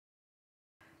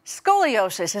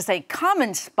Scoliosis is a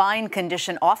common spine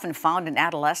condition often found in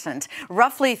adolescents.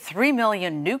 Roughly 3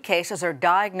 million new cases are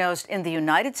diagnosed in the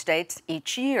United States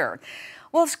each year.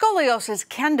 While scoliosis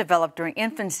can develop during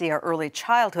infancy or early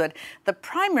childhood, the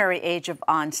primary age of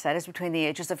onset is between the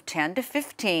ages of 10 to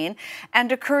 15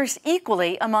 and occurs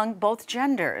equally among both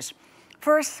genders.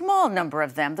 For a small number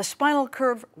of them, the spinal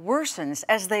curve worsens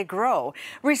as they grow,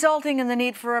 resulting in the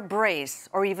need for a brace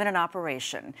or even an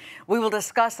operation. We will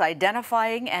discuss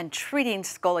identifying and treating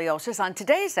scoliosis on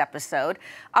today's episode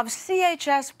of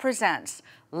CHS Presents,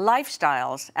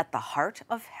 Lifestyles at the Heart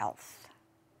of Health.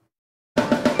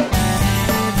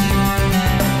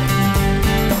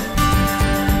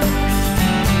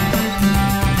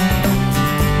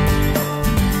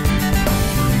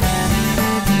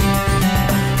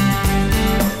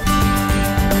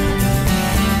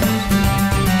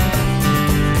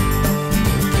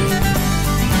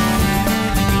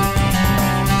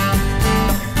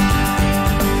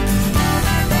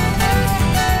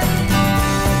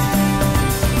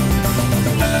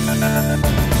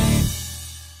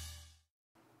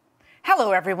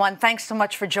 Hello, everyone. Thanks so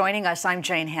much for joining us. I'm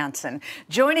Jane Hansen.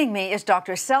 Joining me is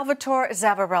Dr. Salvatore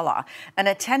Zavarella, an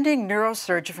attending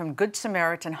neurosurgeon from Good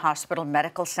Samaritan Hospital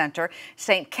Medical Center,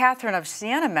 St. Catherine of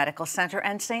Siena Medical Center,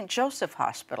 and St. Joseph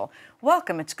Hospital.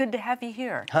 Welcome. It's good to have you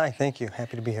here. Hi, thank you.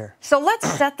 Happy to be here. So let's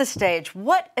set the stage.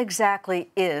 What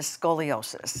exactly is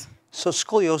scoliosis? So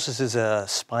scoliosis is a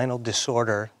spinal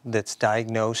disorder that's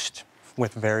diagnosed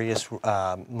with various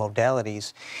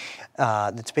modalities.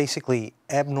 It's basically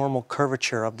abnormal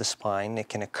curvature of the spine. It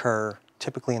can occur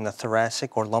typically in the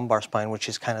thoracic or lumbar spine, which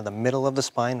is kind of the middle of the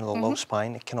spine or the low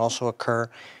spine. It can also occur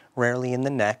rarely in the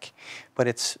neck, but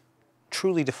it's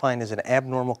truly defined as an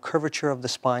abnormal curvature of the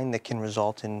spine that can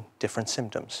result in different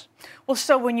symptoms. Well,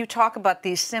 so when you talk about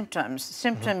these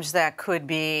symptoms that could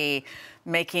be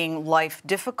making life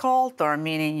difficult, or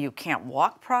meaning you can't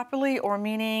walk properly, or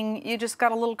meaning you just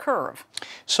got a little curve?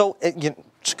 So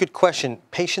it's a good question.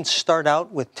 Patients start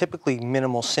out with typically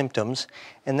minimal symptoms,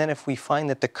 and then if we find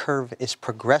that the curve is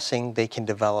progressing, they can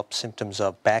develop symptoms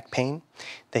of back pain.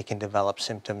 They can develop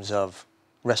symptoms of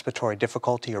respiratory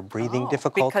difficulty or breathing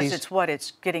difficulties. Because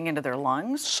it's getting into their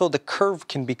lungs? So the curve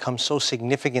can become so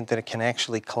significant that it can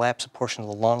actually collapse a portion of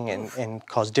the lung and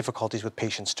cause difficulties with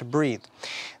patients to breathe.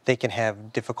 They can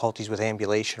have difficulties with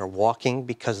ambulation or walking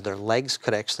because their legs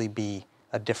could actually be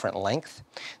a different length.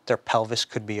 Their pelvis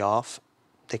could be off.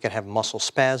 They could have muscle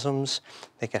spasms.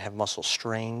 They could have muscle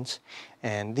strains.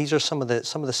 And these are some of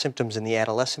the symptoms in the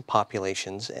adolescent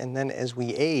populations. And then as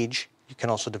we age, you can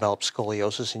also develop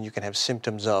scoliosis, and you can have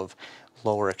symptoms of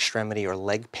lower extremity or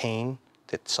leg pain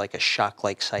that's like a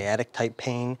shock-like sciatic type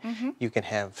pain. You can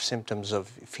have symptoms of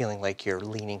feeling like you're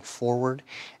leaning forward,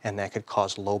 and that could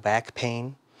cause low back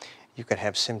pain. You could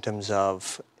have symptoms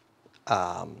of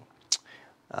bowel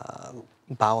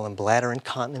and bladder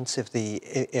incontinence if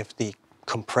the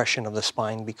compression of the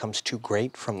spine becomes too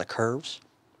great from the curves.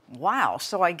 Wow.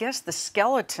 So I guess the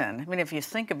skeleton, I mean, if you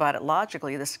think about it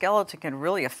logically, the skeleton can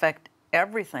really affect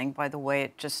everything by the way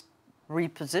it just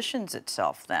repositions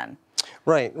itself then.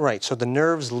 Right. So the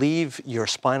nerves leave your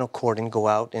spinal cord and go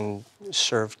out and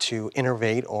serve to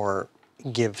innervate or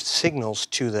give signals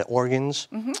to the organs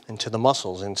and to the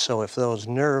muscles. And so if those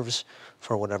nerves,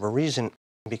 for whatever reason,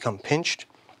 become pinched,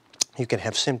 you can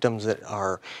have symptoms that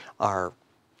are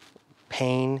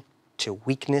pain to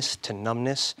weakness to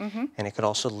numbness, and it could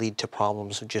also lead to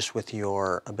problems just with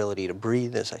your ability to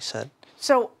breathe, as I said.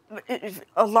 So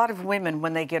a lot of women,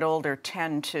 when they get older,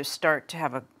 tend to start to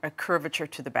have a curvature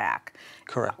to the back.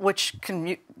 Correct. Which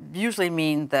can usually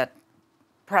mean that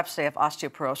perhaps they have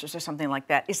osteoporosis or something like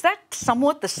that. Is that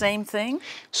somewhat the same thing?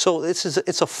 So it's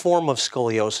a form of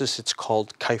scoliosis. It's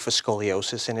called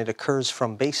kyphoscoliosis, and it occurs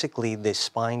from basically the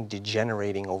spine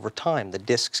degenerating over time. The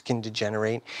discs can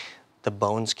degenerate, the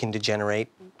bones can degenerate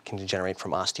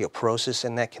from osteoporosis,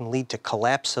 and that can lead to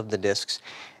collapse of the discs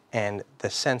and the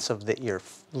sense of that you're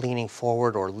leaning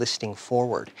forward or listing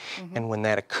forward. And when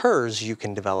that occurs, you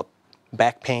can develop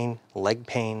back pain, leg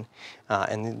pain,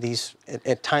 and these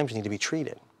at times need to be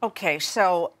treated. Okay,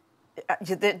 so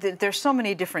there's so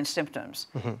many different symptoms.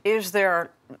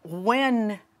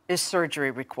 When is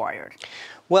surgery required?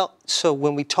 Well, so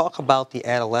when we talk about the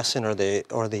adolescent or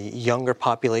the younger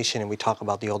population and we talk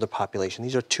about the older population,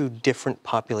 these are two different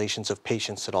populations of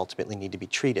patients that ultimately need to be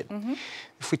treated.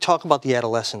 If we talk about the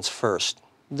adolescents first,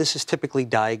 this is typically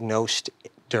diagnosed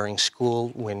during school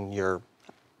when you're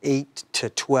 8 to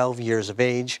 12 years of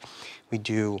age. We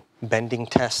do bending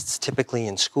tests typically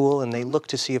in school, and they look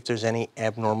to see if there's any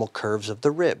abnormal curves of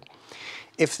the rib.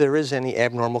 If there is any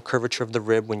abnormal curvature of the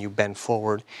rib when you bend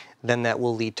forward, then that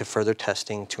will lead to further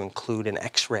testing to include an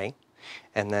X-ray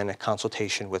and then a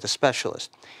consultation with a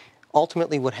specialist.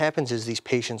 Ultimately, what happens is these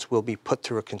patients will be put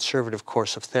through a conservative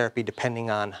course of therapy depending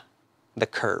on the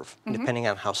curve, depending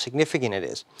on how significant it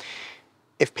is.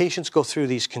 If patients go through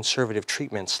these conservative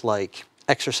treatments like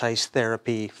exercise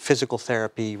therapy, physical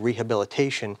therapy,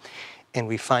 rehabilitation, and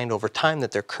we find over time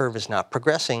that their curve is not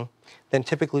progressing, then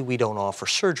typically we don't offer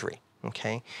surgery,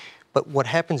 okay? But what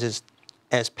happens is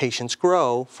as patients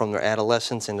grow from their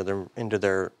adolescence into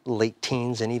their late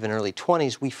teens and even early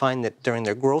 20s, we find that during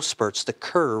their growth spurts, the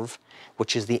curve,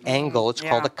 which is the angle, it's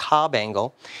called a Cobb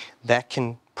angle, that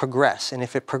can progress. And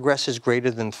if it progresses greater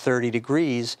than 30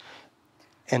 degrees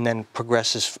and then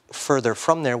progresses further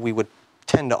from there, we would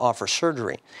tend to offer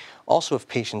surgery. Also, if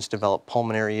patients develop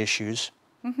pulmonary issues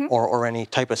or any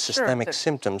type of systemic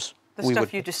symptoms, the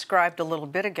stuff you described a little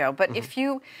bit ago. But if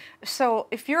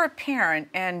you're a parent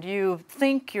and you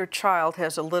think your child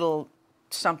has a little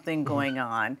something going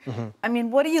on, I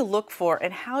mean, what do you look for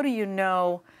and how do you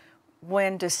know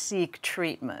when to seek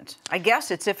treatment? I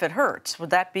guess it's if it hurts. Would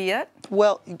that be it?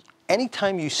 Well,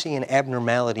 anytime you see an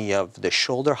abnormality of the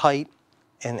shoulder height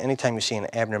and anytime you see an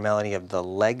abnormality of the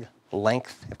leg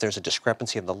length, if there's a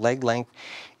discrepancy of the leg length,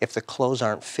 if the clothes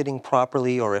aren't fitting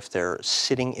properly or if they're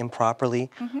sitting improperly,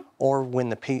 or when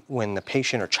the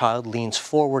patient or child leans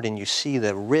forward and you see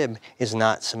the rib is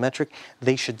not symmetric,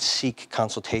 they should seek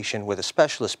consultation with a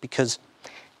specialist because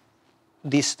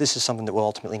this is something that will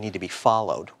ultimately need to be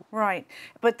followed. Right.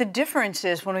 But the difference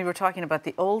is when we were talking about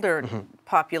the older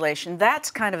population,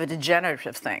 that's kind of a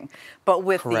degenerative thing. But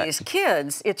with these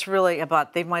kids, it's really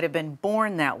about they might have been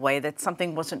born that way, that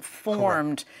something wasn't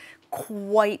formed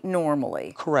quite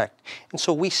normally. Correct. And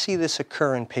so we see this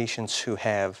occur in patients who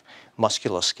have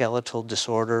musculoskeletal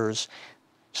disorders,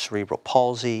 cerebral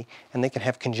palsy, and they can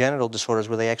have congenital disorders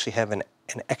where they actually have an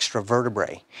extra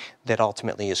vertebrae that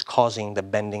ultimately is causing the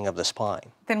bending of the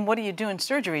spine. Then what do you do in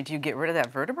surgery? Do you get rid of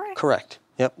that vertebrae? Correct.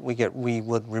 Yep. We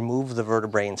would remove the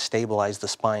vertebrae and stabilize the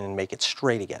spine and make it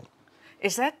straight again.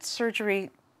 Is that surgery,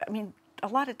 I mean, a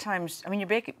lot of times, I mean,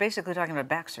 you're basically talking about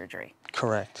back surgery.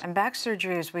 Correct. And back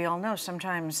surgery, as we all know,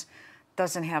 sometimes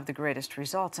doesn't have the greatest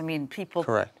results. I mean, people,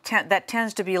 that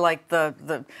tends to be like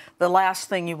the last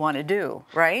thing you want to do,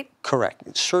 right?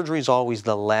 Correct. Surgery is always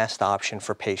the last option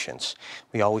for patients.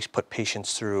 We always put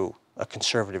patients through a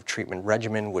conservative treatment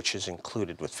regimen, which is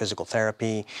included with physical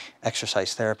therapy,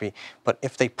 exercise therapy. But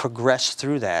if they progress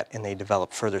through that and they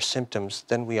develop further symptoms,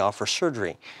 then we offer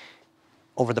surgery.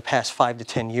 Over the past 5 to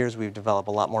 10 years, we've developed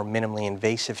a lot more minimally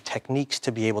invasive techniques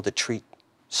to be able to treat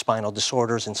spinal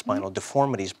disorders and spinal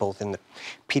deformities, both in the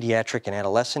pediatric and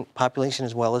adolescent population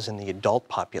as well as in the adult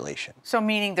population. So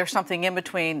meaning there's something in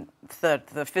between the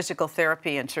physical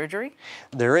therapy and surgery?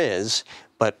 There is,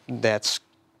 but that's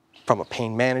from a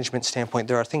pain management standpoint.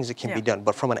 There are things that can be done,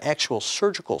 but from an actual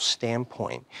surgical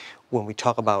standpoint, when we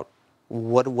talk about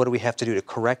what do we have to do to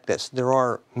correct this? There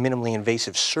are minimally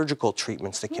invasive surgical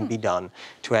treatments that can be done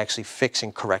to actually fix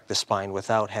and correct the spine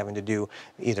without having to do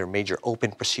either major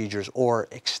open procedures or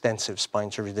extensive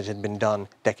spine surgery that had been done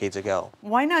decades ago.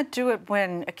 Why not do it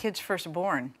when a kid's first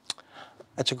born?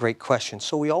 That's a great question.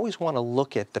 So we always want to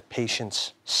look at the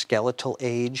patient's skeletal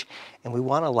age, and we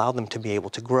want to allow them to be able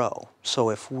to grow. So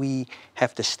if we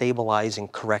have to stabilize and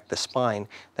correct the spine,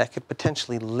 that could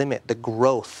potentially limit the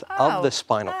growth of the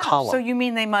spinal column. So you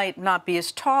mean they might not be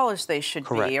as tall as they should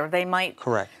be, or they might,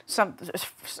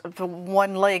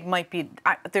 one leg might be,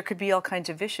 there could be all kinds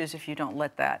of issues if you don't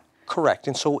let that. Correct.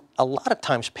 And so a lot of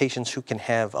times patients who can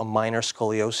have a minor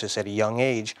scoliosis at a young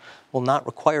age will not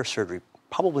require surgery.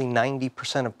 Probably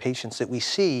 90% of patients that we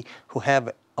see who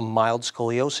have a mild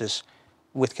scoliosis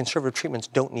with conservative treatments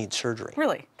don't need surgery.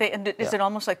 Really? Is it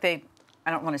almost like they,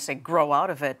 I don't want to say grow out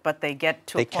of it, but they get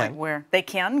to a point where they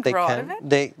can grow out of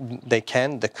it? They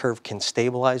can. The curve can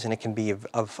stabilize, and it can be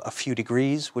of a few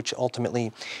degrees, which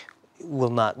ultimately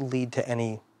will not lead to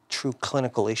any true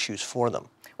clinical issues for them.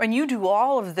 And you do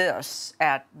all of this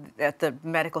at the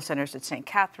medical centers at St.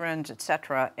 Catherine's, et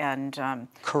cetera, and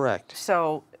correct.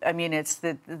 So I mean, it's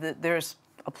there's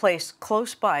a place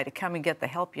close by to come and get the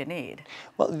help you need.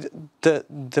 Well,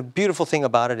 the beautiful thing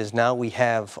about it is now we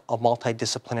have a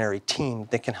multidisciplinary team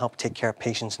that can help take care of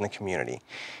patients in the community,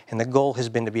 and the goal has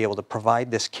been to be able to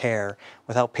provide this care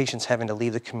without patients having to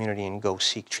leave the community and go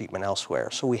seek treatment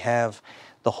elsewhere. So we have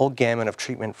the whole gamut of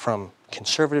treatment from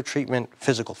conservative treatment,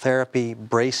 physical therapy,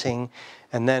 bracing,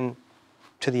 and then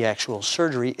to the actual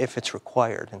surgery if it's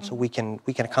required. And so we can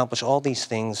accomplish all these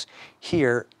things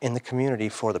here in the community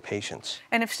for the patients.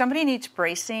 And if somebody needs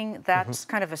bracing, that's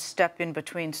kind of a step in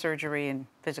between surgery and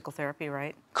physical therapy,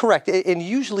 right? Correct. And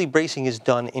usually bracing is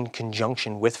done in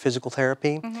conjunction with physical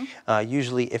therapy.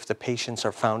 Usually if the patients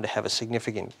are found to have a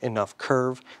significant enough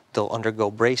curve, they'll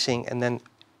undergo bracing, and then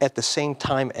at the same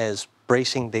time as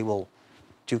bracing, they will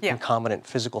do concomitant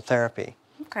physical therapy.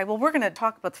 Okay, well, we're going to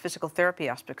talk about the physical therapy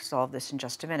aspects of all of this in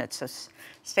just a minute, so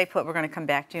stay put. We're going to come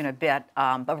back to you in a bit,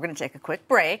 but we're going to take a quick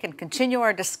break and continue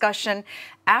our discussion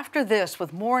after this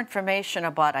with more information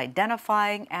about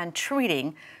identifying and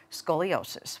treating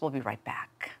scoliosis. We'll be right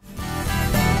back.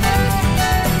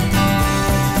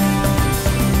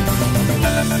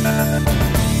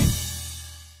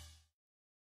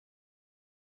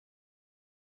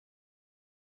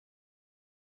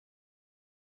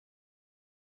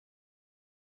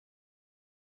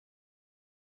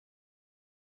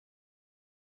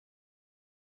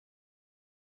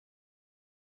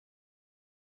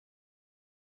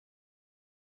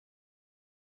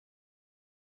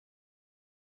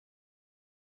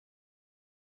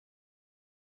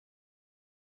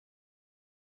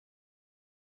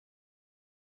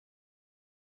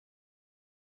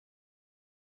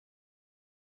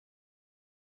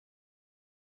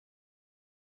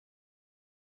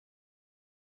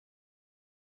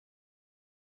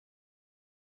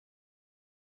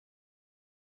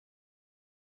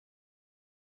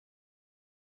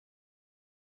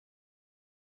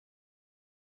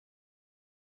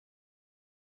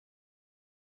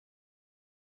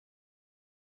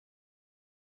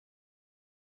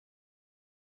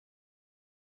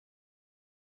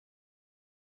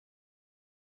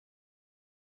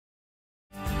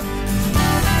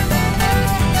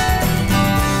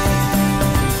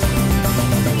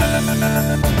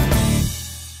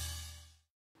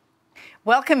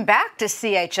 Welcome back to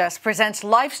CHS Presents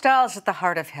Lifestyles at the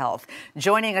Heart of Health.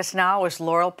 Joining us now is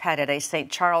Laurel Pettit, a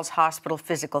St. Charles Hospital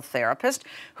physical therapist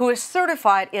who is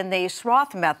certified in the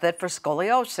Schroth method for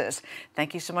scoliosis.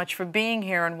 Thank you so much for being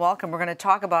here and welcome. We're going to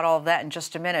talk about all of that in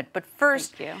just a minute. But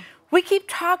first, we keep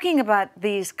talking about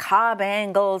these Cobb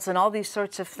angles and all these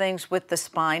sorts of things with the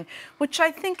spine, which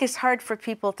I think is hard for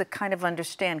people to kind of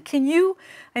understand. Can you,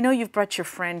 I know you've brought your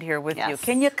friend here with you,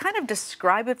 can you kind of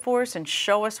describe it for us and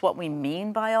show us what we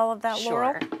mean by all of that,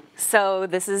 Laurel? Sure. So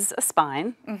this is a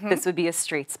spine. This would be a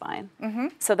straight spine.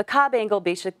 So the Cobb angle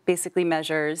basically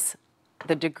measures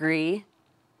the degree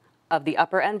of the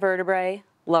upper end vertebrae,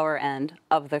 lower end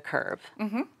of the curve.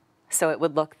 So it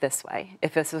would look this way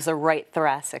if this was a right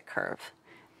thoracic curve.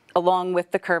 Along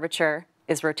with the curvature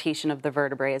is rotation of the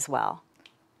vertebrae as well,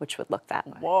 which would look that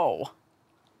way. Whoa.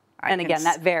 And again,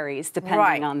 that varies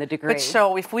depending on the degree. But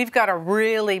so if we've got a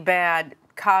really bad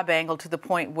Cobb angle to the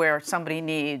point where somebody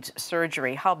needs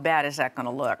surgery, how bad is that going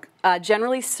to look?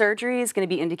 Generally, surgery is going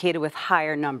to be indicated with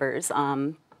higher numbers,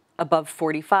 above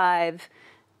 45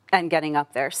 and getting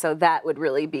up there. So that would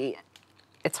really be,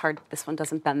 it's hard, this one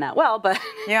doesn't bend that well, but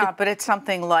yeah, but it's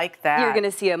something like that. You're going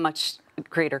to see a much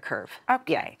greater curve.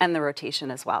 Okay. Yeah, and the rotation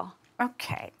as well.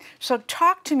 Okay. So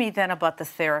talk to me then about the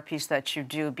therapies that you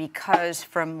do, because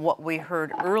from what we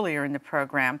heard earlier in the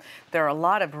program, there are a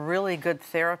lot of really good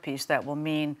therapies that will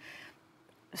mean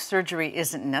surgery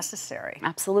isn't necessary.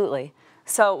 Absolutely.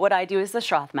 So what I do is the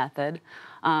Schroth method.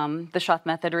 The Schroth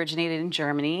method originated in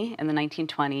Germany in the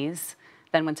 1920s.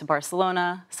 Then went to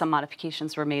Barcelona, some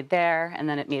modifications were made there, and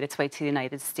then it made its way to the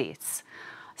United States.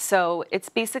 So it's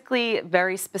basically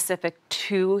very specific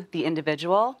to the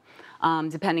individual,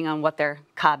 depending on what their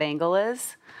Cobb angle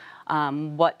is,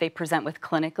 what they present with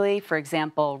clinically. For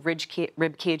example,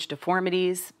 rib cage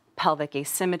deformities, pelvic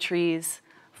asymmetries,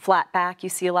 flat back you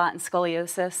see a lot in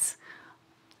scoliosis,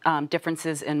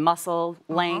 differences in muscle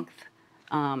length.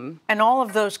 And all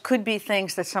of those could be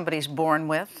things that somebody's born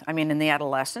with, I mean, in the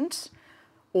adolescence,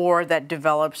 or that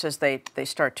develops as they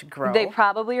start to grow? They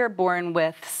probably are born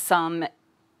with some,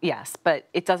 yes, but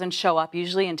it doesn't show up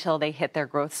usually until they hit their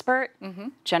growth spurt,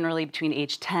 generally between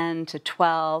age 10 to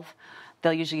 12.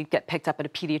 They'll usually get picked up at a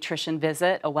pediatrician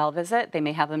visit, a well visit. They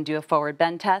may have them do a forward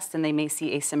bend test, and they may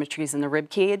see asymmetries in the rib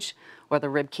cage or the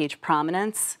rib cage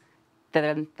prominence.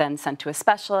 They're then sent to a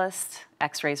specialist,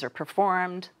 x-rays are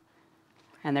performed,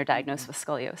 and they're diagnosed with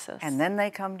scoliosis. And then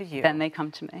they come to you. Then they come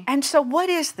to me. And so what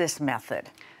is this method?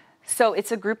 So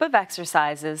it's a group of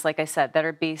exercises, like I said, that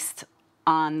are based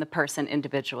on the person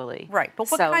individually. Right, but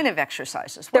what kind of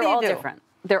exercises? They're all different.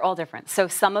 They're all different. So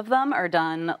some of them are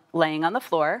done laying on the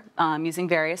floor using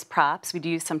various props. We do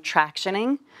use some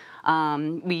tractioning.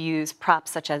 We use props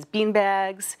such as bean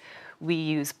bags. We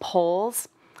use poles.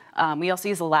 We also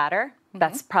use a ladder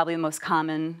That's probably the most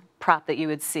common prop that you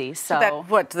would see. So that,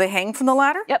 what, do they hang from the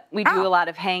ladder? Yep, we do a lot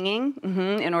of hanging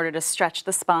in order to stretch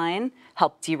the spine,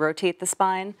 help derotate the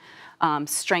spine,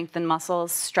 strengthen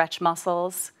muscles, stretch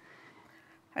muscles.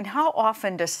 And how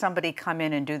often does somebody come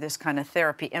in and do this kind of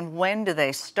therapy, and when do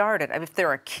they start it? I mean, if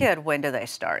they're a kid, when do they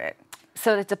start it?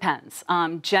 So it depends.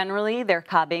 Generally, their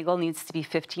Cobb angle needs to be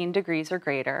 15 degrees or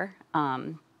greater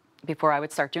before I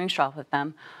would start doing Schroth with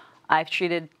them. I've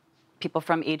treated people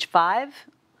from age 5,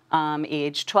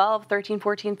 age 12, 13,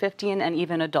 14, 15, and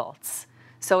even adults.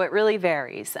 So it really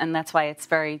varies, and that's why it's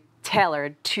very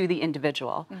tailored to the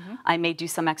individual. I may do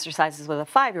some exercises with a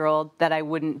 5-year-old that I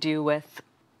wouldn't do with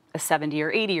a 70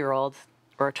 or 80-year-old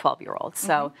or a 12-year-old.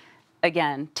 So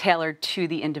again, tailored to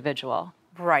the individual.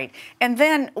 Right. And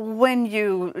then when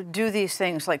you do these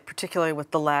things, like particularly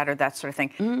with the ladder, that sort of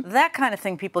thing, that kind of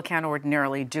thing people can't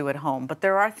ordinarily do at home. But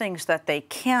there are things that they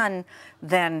can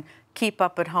then keep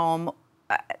up at home.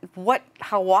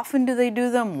 How often do they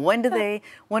do them? When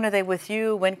are they with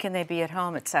you? When can they be at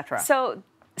home, etc.?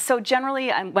 So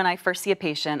generally, when I first see a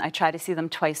patient, I try to see them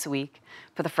twice a week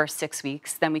for the first 6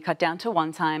 weeks. Then we cut down to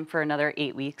 1 time for another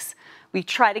 8 weeks. We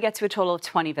try to get to a total of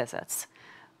 20 visits.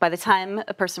 By the time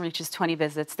a person reaches 20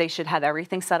 visits, they should have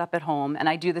everything set up at home, and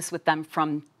I do this with them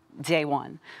from day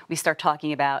 1. We start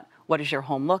talking about, what does your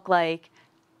home look like?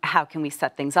 How can we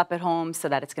set things up at home so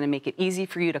that it's going to make it easy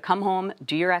for you to come home,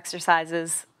 do your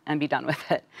exercises, and be done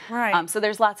with it. Right. So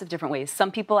there's lots of different ways.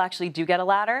 Some people actually do get a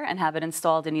ladder and have it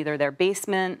installed in either their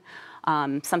basement,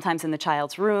 sometimes in the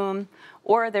child's room,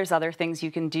 or there's other things you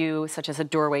can do, such as a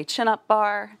doorway chin-up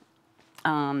bar.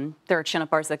 There are chin-up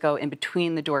bars that go in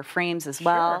between the door frames as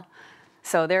well.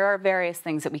 So there are various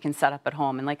things that we can set up at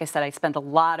home. And like I said, I spend a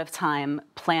lot of time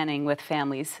planning with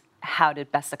families how to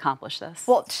best accomplish this.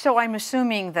 Well, so I'm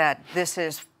assuming that this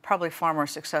is probably far more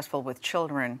successful with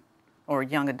children or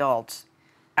young adults,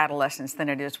 adolescents, than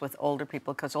it is with older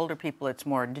people, because older people, it's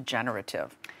more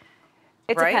degenerative.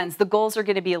 It depends. The goals are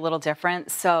going to be a little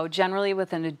different. So generally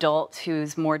with an adult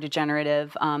who's more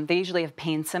degenerative, they usually have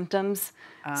pain symptoms.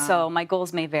 So my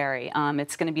goals may vary.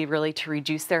 It's going to be really to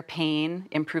reduce their pain,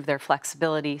 improve their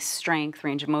flexibility, strength,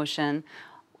 range of motion.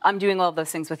 I'm doing all of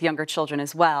those things with younger children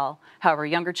as well. However,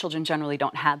 younger children generally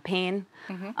don't have pain,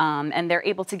 and they're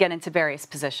able to get into various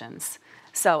positions.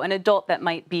 So an adult that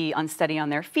might be unsteady on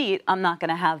their feet, I'm not going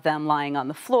to have them lying on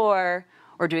the floor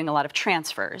or doing a lot of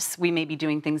transfers. We may be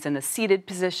doing things in a seated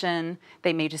position.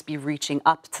 They may just be reaching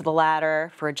up to the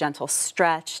ladder for a gentle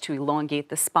stretch to elongate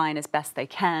the spine as best they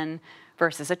can,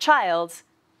 versus a child,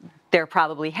 they're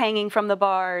probably hanging from the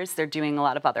bars. They're doing a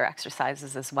lot of other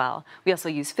exercises as well. We also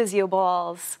use physio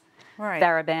balls,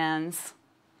 TheraBands,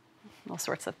 all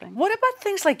sorts of things. What about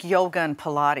things like yoga and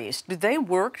Pilates? Do they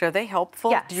work? Are they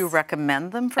helpful? Yes. Do you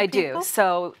recommend them for people? I do.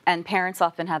 So, and parents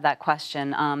often have that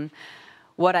question.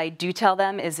 What I do tell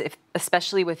them is,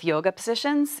 especially with yoga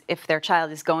positions, if their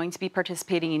child is going to be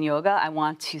participating in yoga, I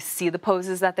want to see the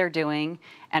poses that they're doing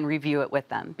and review it with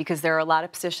them, because there are a lot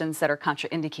of positions that are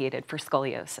contraindicated for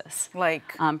scoliosis.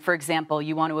 Like? For example,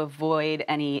 you want to avoid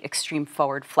any extreme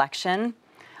forward flexion,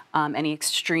 any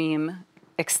extreme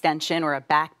extension or a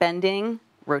back bending,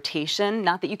 rotation.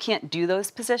 Not that you can't do those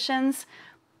positions,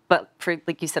 but for,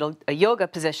 like you said, a yoga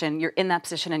position, you're in that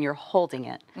position and you're holding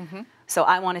it. So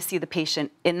I want to see the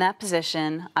patient in that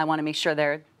position. I want to make sure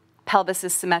their pelvis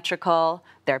is symmetrical,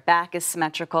 their back is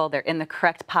symmetrical, they're in the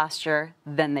correct posture,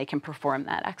 then they can perform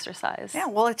that exercise. Yeah,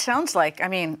 well, it sounds like, I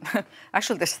mean,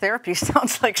 actually this therapy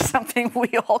sounds like something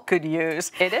we all could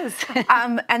use. It is.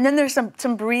 And then there's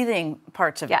some breathing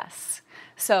parts of it. Yes.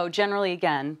 So generally,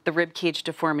 again, the rib cage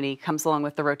deformity comes along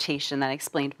with the rotation that I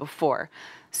explained before.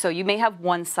 So you may have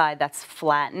one side that's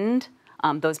flattened.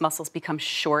 Those muscles become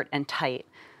short and tight.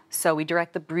 So we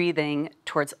direct the breathing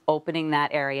towards opening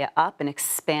that area up and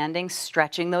expanding,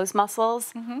 stretching those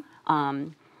muscles,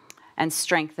 and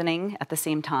strengthening at the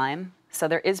same time. So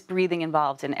there is breathing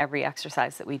involved in every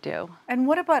exercise that we do. And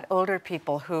what about older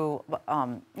people who,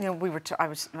 you know, I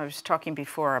was talking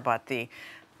before about the,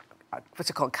 what's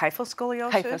it called,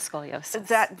 kyphoscoliosis?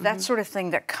 Kyphoscoliosis. That sort of thing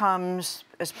that comes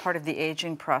as part of the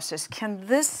aging process. Can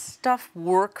this stuff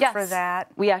work for that?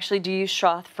 We actually do use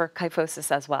Schroth for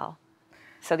kyphosis as well.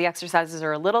 So the exercises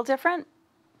are a little different,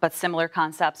 but similar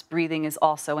concepts. Breathing is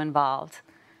also involved.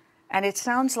 And it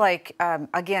sounds like,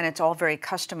 again, it's all very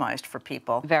customized for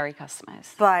people. Very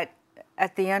customized. But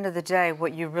at the end of the day,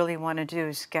 what you really want to do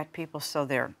is get people so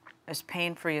they're as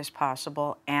pain-free as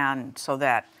possible, and so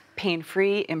that...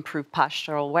 Pain-free, improved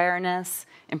postural awareness,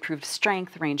 improved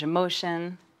strength, range of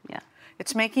motion, yeah.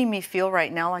 It's making me feel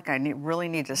right now like I really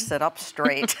need to sit up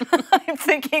straight. I'm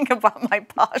thinking about my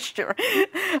posture.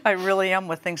 I really am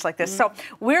with things like this. So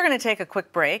we're going to take a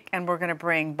quick break, and we're going to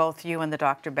bring both you and the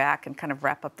doctor back and kind of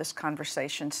wrap up this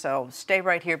conversation. So stay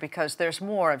right here, because there's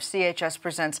more of CHS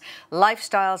Presents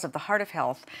Lifestyles of the Heart of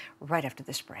Health right after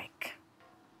this break.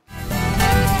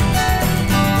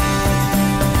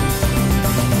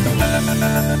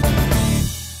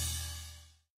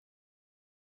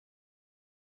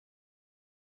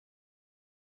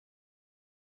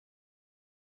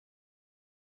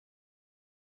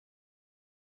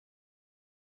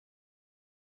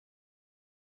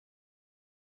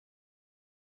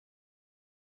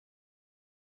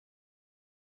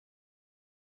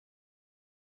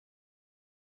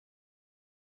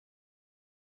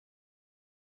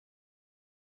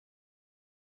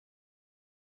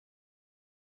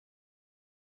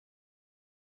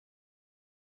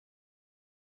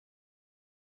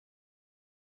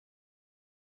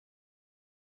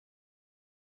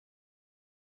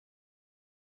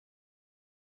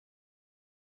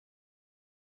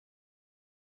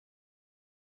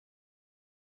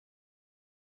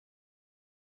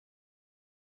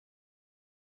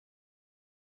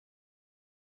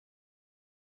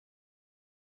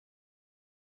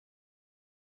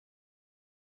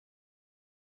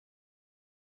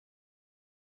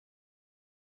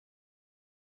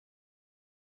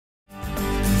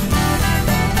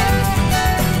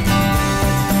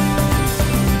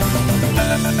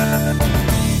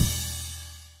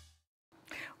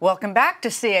 Welcome back to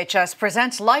CHS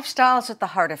Presents Lifestyles at the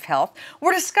Heart of Health.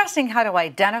 We're discussing how to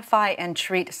identify and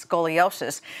treat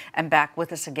scoliosis. And back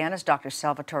with us again is Dr.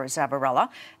 Salvatore Zabarella,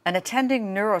 an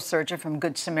attending neurosurgeon from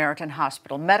Good Samaritan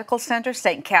Hospital Medical Center,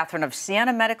 St. Catherine of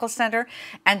Siena Medical Center,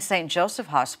 and St. Joseph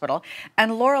Hospital,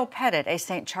 and Laurel Pettit, a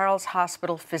St. Charles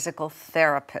Hospital physical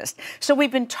therapist. So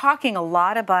we've been talking a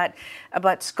lot about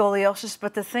scoliosis,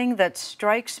 but the thing that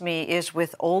strikes me is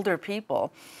with older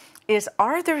people,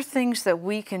 are there things that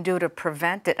we can do to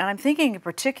prevent it? And I'm thinking in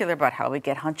particular about how we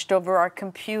get hunched over our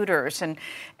computers and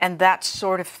that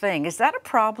sort of thing. Is that a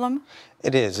problem?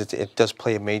 It is. It does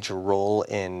play a major role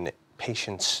in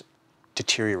patients'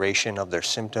 deterioration of their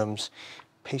symptoms.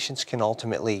 Patients can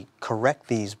ultimately correct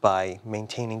these by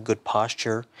maintaining good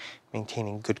posture,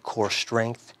 maintaining good core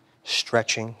strength,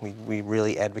 stretching. We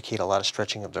really advocate a lot of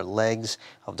stretching of their legs,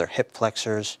 of their hip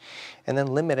flexors, and then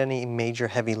limit any major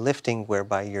heavy lifting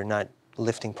whereby you're not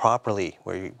lifting properly,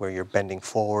 where you're bending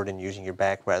forward and using your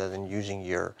back rather than using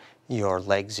your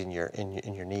legs in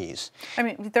your knees. I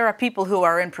mean, there are people who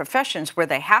are in professions where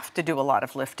they have to do a lot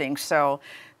of lifting, so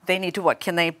they need to what?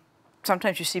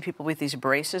 Sometimes you see people with these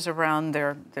braces around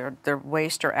their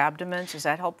waist or abdomens. Is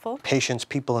that helpful?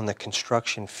 People in the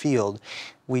construction field,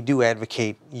 we do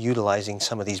advocate utilizing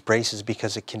some of these braces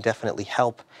because it can definitely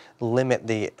help limit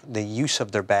the use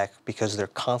of their back, because they're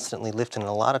constantly lifting, and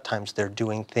a lot of times they're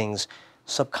doing things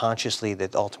subconsciously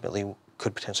that ultimately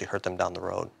could potentially hurt them down the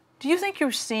road. Do you think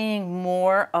you're seeing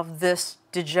more of this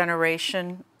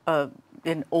degeneration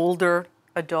in older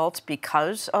adults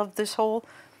because of this whole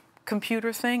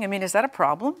computer thing? I mean, is that a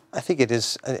problem? I think it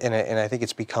is, and I think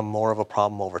it's become more of a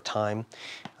problem over time.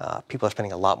 People are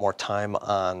spending a lot more time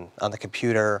on the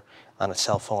computer, on a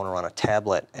cell phone, or on a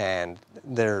tablet, and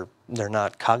they're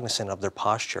not cognizant of their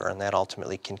posture, and that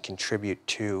ultimately can contribute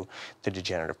to the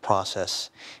degenerative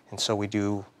process. And so we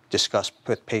do discuss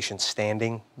with patients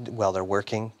standing while they're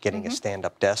working, getting a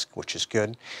stand-up desk, which is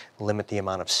good. Limit the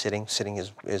amount of sitting. Sitting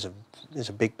is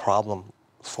a big problem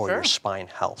for your spine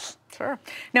health. Sure.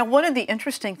 Now, one of the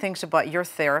interesting things about your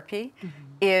therapy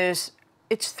is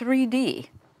it's 3D.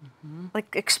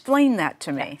 Like, explain that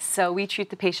to me. So we treat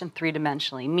the patient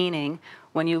three-dimensionally, meaning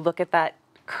when you look at that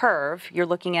curve, you're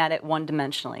looking at it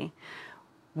one-dimensionally.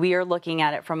 We are looking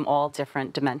at it from all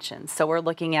different dimensions. So we're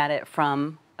looking at it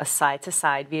from a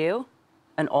side-to-side view,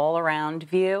 an all-around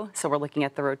view. So we're looking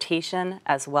at the rotation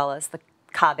as well as the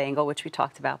Cobb angle, which we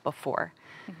talked about before.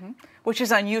 Which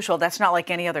is unusual. That's not like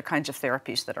any other kinds of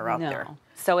therapies that are out there.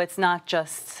 So it's not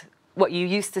just what you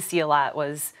used to see a lot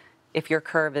was if your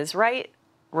curve is right,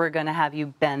 we're going to have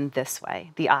you bend this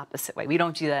way, the opposite way. We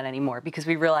don't do that anymore because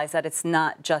we realize that it's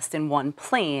not just in one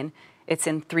plane, it's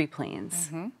in 3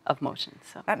 planes of motion.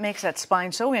 So that makes that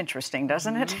spine so interesting,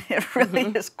 doesn't it? It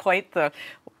really is quite the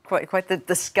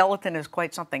skeleton is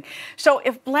quite something. So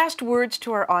if last words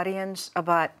to our audience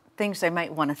about things they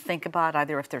might want to think about,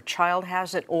 either if their child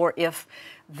has it or if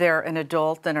they're an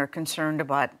adult and are concerned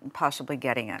about possibly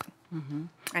getting it.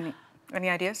 Any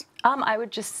ideas? I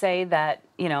would just say that,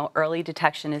 early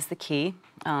detection is the key.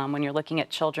 When you're looking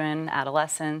at children,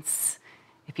 adolescents,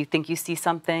 If you think you see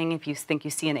something, if you think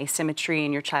you see an asymmetry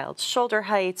in your child's shoulder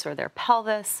heights or their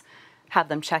pelvis, have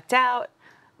them checked out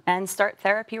and start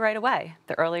therapy right away.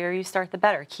 The earlier you start, the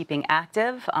better. Keeping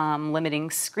active, limiting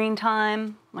screen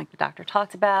time, like the doctor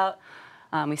talked about.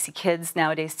 We see kids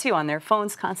nowadays, too, on their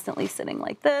phones constantly sitting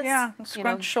like this. Yeah,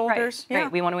 scrunched shoulders. Right,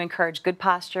 right. We want to encourage good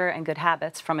posture and good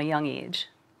habits from a young age.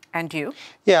 And you?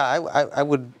 Yeah, I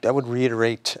would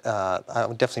reiterate. I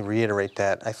would definitely reiterate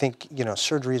that. I think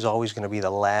surgery is always going to be the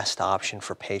last option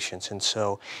for patients, and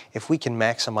so if we can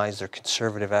maximize their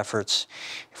conservative efforts,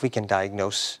 if we can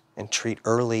diagnose and treat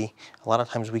early, a lot of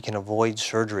times we can avoid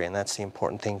surgery, and that's the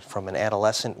important thing from an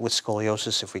adolescent with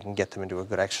scoliosis, if we can get them into a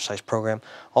good exercise program,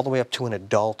 all the way up to an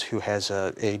adult who has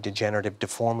a degenerative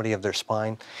deformity of their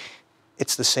spine.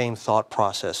 It's the same thought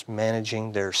process,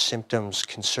 managing their symptoms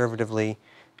conservatively,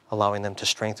 allowing them to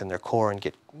strengthen their core and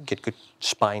get good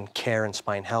spine care and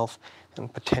spine health,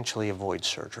 and potentially avoid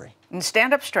surgery. And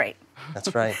stand up straight.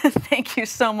 That's right. Thank you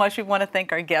so much. We want to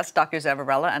thank our guests, Dr.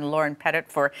 Zavarella and Lauren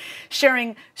Pettit, for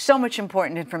sharing so much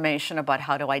important information about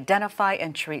how to identify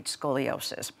and treat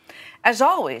scoliosis. As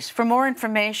always, for more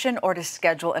information or to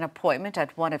schedule an appointment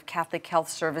at one of Catholic Health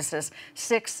Services'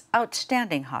 6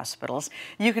 outstanding hospitals,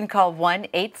 you can call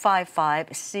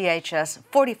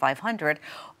 1-855-CHS-4500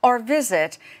 or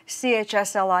visit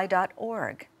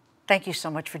chsli.org. Thank you so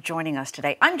much for joining us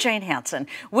today. I'm Jane Hansen,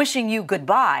 wishing you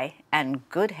goodbye and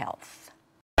good health.